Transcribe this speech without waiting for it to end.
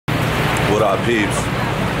What up, peeps?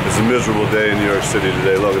 It's a miserable day in New York City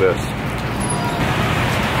today. Look at this.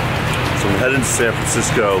 So I'm heading to San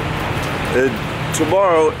Francisco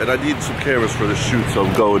tomorrow, and I need some cameras for the shoot, so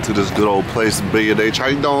I'm going to this good old place, B&H. How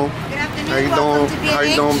you doing? Good afternoon. How you doing? How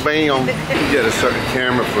you doing, bam? Get a certain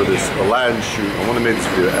camera for this Aladdin shoot. I want to make this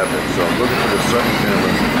video epic, so I'm looking for a certain camera.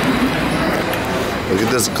 Look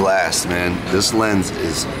at this glass, man. This lens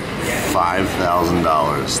is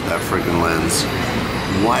 $5,000. That freaking lens.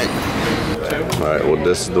 What? Alright, well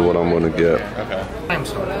this is the one I'm gonna get. Okay.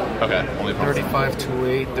 Okay. Only 35,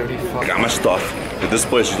 28, 35. Got my stuff. At this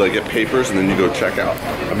place you like get papers and then you go check out.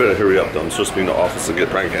 I better hurry up though. I'm supposed to be in the office to get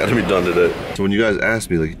Prank Academy done today. So when you guys ask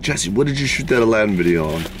me like, Jesse, what did you shoot that Aladdin video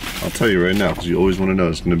on? I'll tell you right now because you always want to know.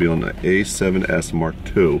 It's gonna be on the A7S Mark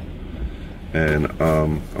II. And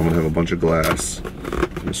I'm gonna have a bunch of glass.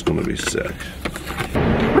 It's gonna be sick.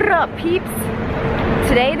 What up, peeps?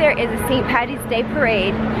 Today there is a St. Patty's Day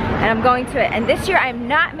parade, and I'm going to it. And this year I'm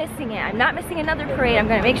not missing it. I'm not missing another parade. I'm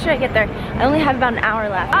gonna make sure I get there. I only have about an hour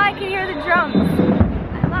left. Oh, I can hear the drums.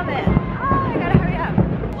 I love it. Oh, I gotta hurry up.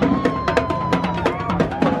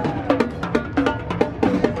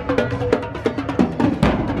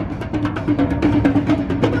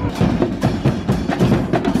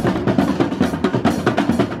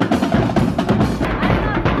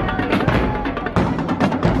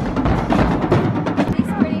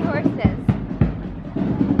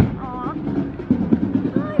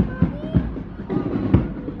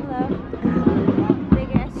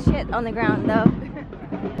 On the ground though.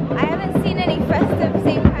 I haven't seen any festive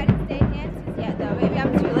St. Patty's Day dances yet though. Maybe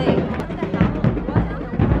I'm too late. What the hell?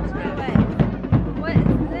 What is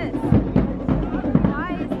this? Why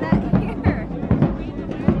is that here?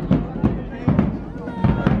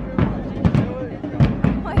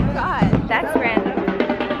 Oh my god, that's random.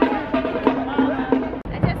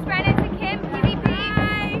 I just ran into Kim, PvP,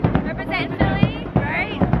 representing Philly,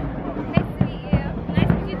 right? Nice to meet you. Nice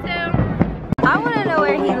to meet you too. I want to know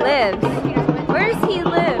where he lives. Where does he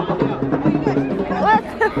live? What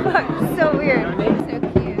the fuck? So weird. So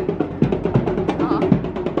cute. Aww.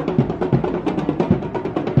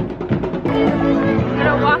 I'm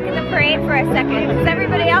gonna walk in the parade for a second because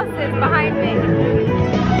everybody else is behind me.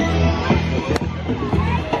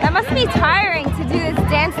 That must be tiring to do this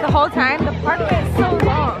dance the whole time. The parkway is so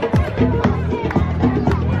long.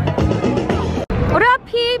 What up,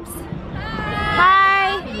 peeps?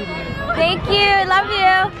 Hi. Thank you, I love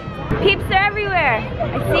you. Peeps are everywhere.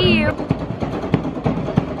 I see you.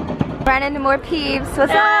 Ran into more peeps.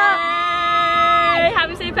 What's up? Hey,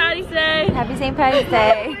 happy St. Patty's Day. Happy St. Patty's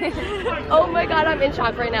Day. Oh my god, I'm in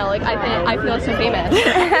shock right now. Like, I feel so famous.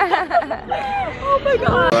 Oh my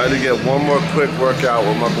god. I had to get one more quick workout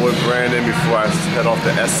with my boy Brandon before I head off to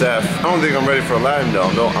SF. I don't think I'm ready for Aladdin though.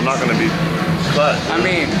 No, I'm not gonna be cut. I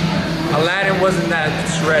mean, Aladdin wasn't that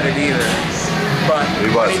shredded either. But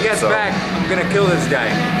when he gets back, I'm gonna kill this guy.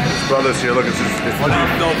 His brother's here. Look, it's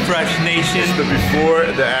No Fresh Nation. the before,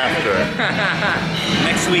 the after.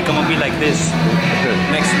 Next week I'm gonna be like this.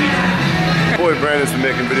 Next week. Boy Brandon's been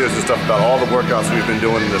making videos and stuff about all the workouts we've been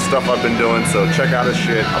doing and the stuff I've been doing. So check out his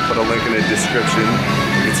shit. I'll put a link in the description.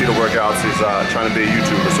 You can see the workouts. He's trying to be a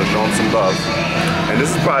YouTuber, so show him some love. And this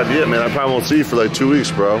is probably it, man. I probably won't see you for like 2 weeks,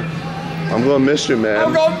 bro. I'm gonna miss you, man.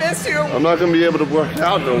 I'm gonna miss you. I'm not gonna be able to work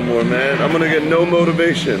out no more, man. I'm gonna get no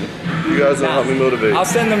motivation. You guys don't help me motivate. I'll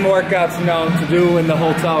send them workouts, you know, to do in the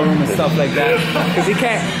hotel room and stuff like that. Because he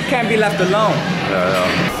can't be left alone. Yeah,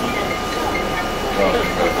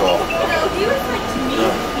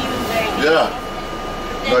 yeah.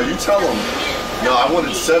 No, you tell him. No, I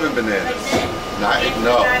wanted 7 bananas. Not 8,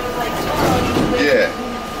 no. Yeah.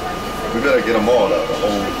 We better get them all though, the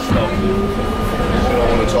whole stuff. I don't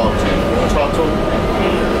want to talk to him. You want to talk to him?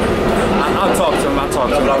 I'll talk to him. I'll talk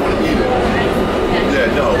to him. But I want to eat it. Yeah,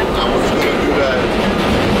 no. I was going to do that.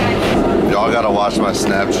 Y'all got to watch my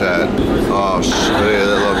Snapchat. Oh, shit. Yeah,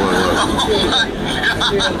 look.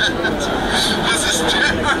 This is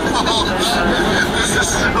terrible. This is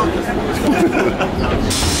so...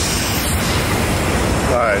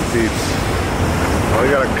 Alright, peeps. Well, I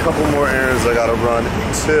got a couple more errands I got to run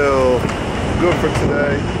until good for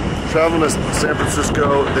today. Traveling to San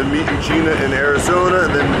Francisco, then meeting Gina in Arizona,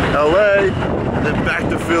 and then LA, and then back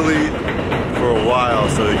to Philly for a while.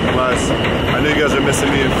 So I know you guys are missing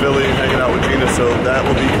me in Philly and hanging out with Gina, so that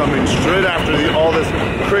will be coming straight after all this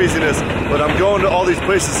craziness. But I'm going to all these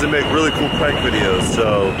places to make really cool prank videos,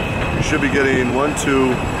 so you should be getting 1,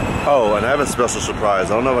 2, oh, and I have a special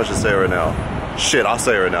surprise. I don't know if I should say it right now. Shit, I'll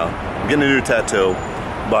say it right now. I'm getting a new tattoo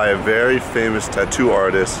by a very famous tattoo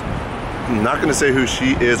artist I'm not gonna say who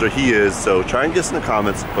she is or he is, so try and guess in the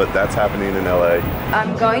comments, but that's happening in LA.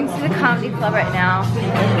 I'm going to the comedy club right now with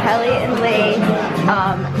Kelly and Lee.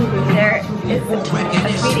 There is a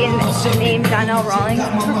comedian named Donnell Rawlings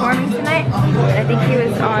performing tonight, and I think he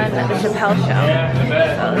was on the Chappelle Show.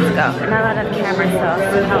 So let's go. I'm not allowed to have camera, so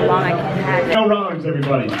I'll see how long I can have it. Donnell Rawlings,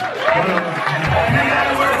 everybody.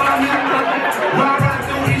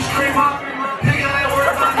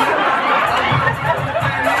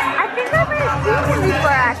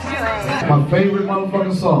 My favorite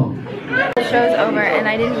motherfucking song. The show's over and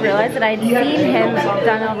I didn't realize that I'd seen him,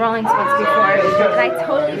 Donnell Rawlings, once before. And I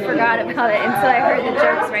totally forgot about it until I heard the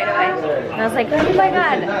jokes right away. And I was like, oh my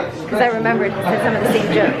god. Because I remembered he said some of the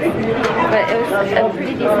same jokes. But it was a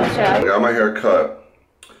pretty decent show. I got my hair cut.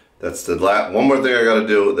 That's the one more thing I gotta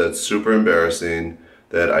do that's super embarrassing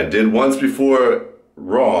that I did once before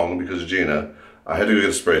wrong because of Gina. I had to go get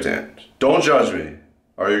a spray tan. Don't judge me.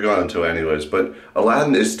 Or you're going to anyways, but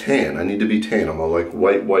Aladdin is tan. I need to be tan. I'm a like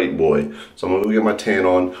white boy. So I'm gonna go get my tan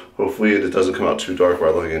on. Hopefully it doesn't come out too dark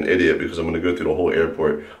where I look like an idiot because I'm gonna go through the whole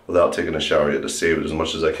airport without taking a shower yet to save it as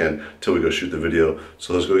much as I can till we go shoot the video.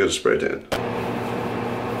 So let's go get a spray tan.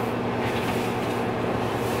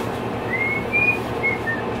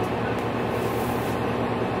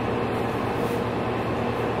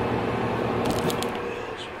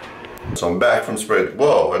 So I'm back from spray.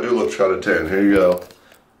 Whoa, I do look try to tan. Here you go.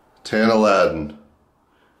 Tan Aladdin.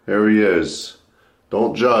 There he is.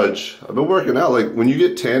 Don't judge. I've been working out. Like when you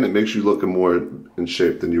get tan, it makes you look more in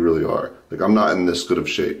shape than you really are. Like I'm not in this good of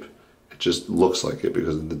shape. It just looks like it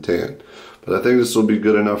because of the tan. But I think this will be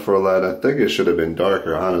good enough for Aladdin. I think it should have been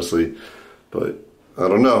darker, honestly. But I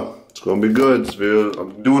don't know. It's gonna be good.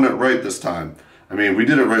 I'm doing it right this time. I mean, we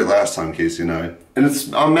did it right last time, Casey and I.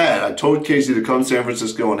 And I'm mad. I told Casey to come to San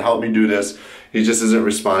Francisco and help me do this. He just isn't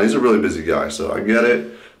responding. He's a really busy guy, so I get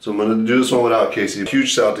it. So I'm gonna do this one without Casey. Huge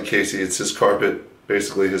shout out to Casey. It's his carpet,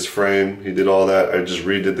 basically his frame. He did all that. I just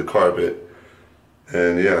redid the carpet.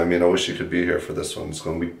 And yeah, I mean, I wish he could be here for this one. It's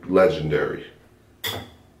gonna be legendary.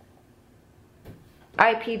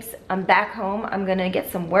 Alright peeps, I'm back home. I'm gonna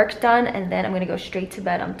get some work done and then I'm gonna go straight to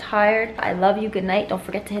bed. I'm tired. I love you. Good night. Don't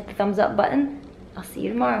forget to hit the thumbs up button. I'll see you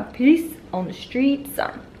tomorrow. Peace on the street,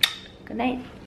 son. Good night.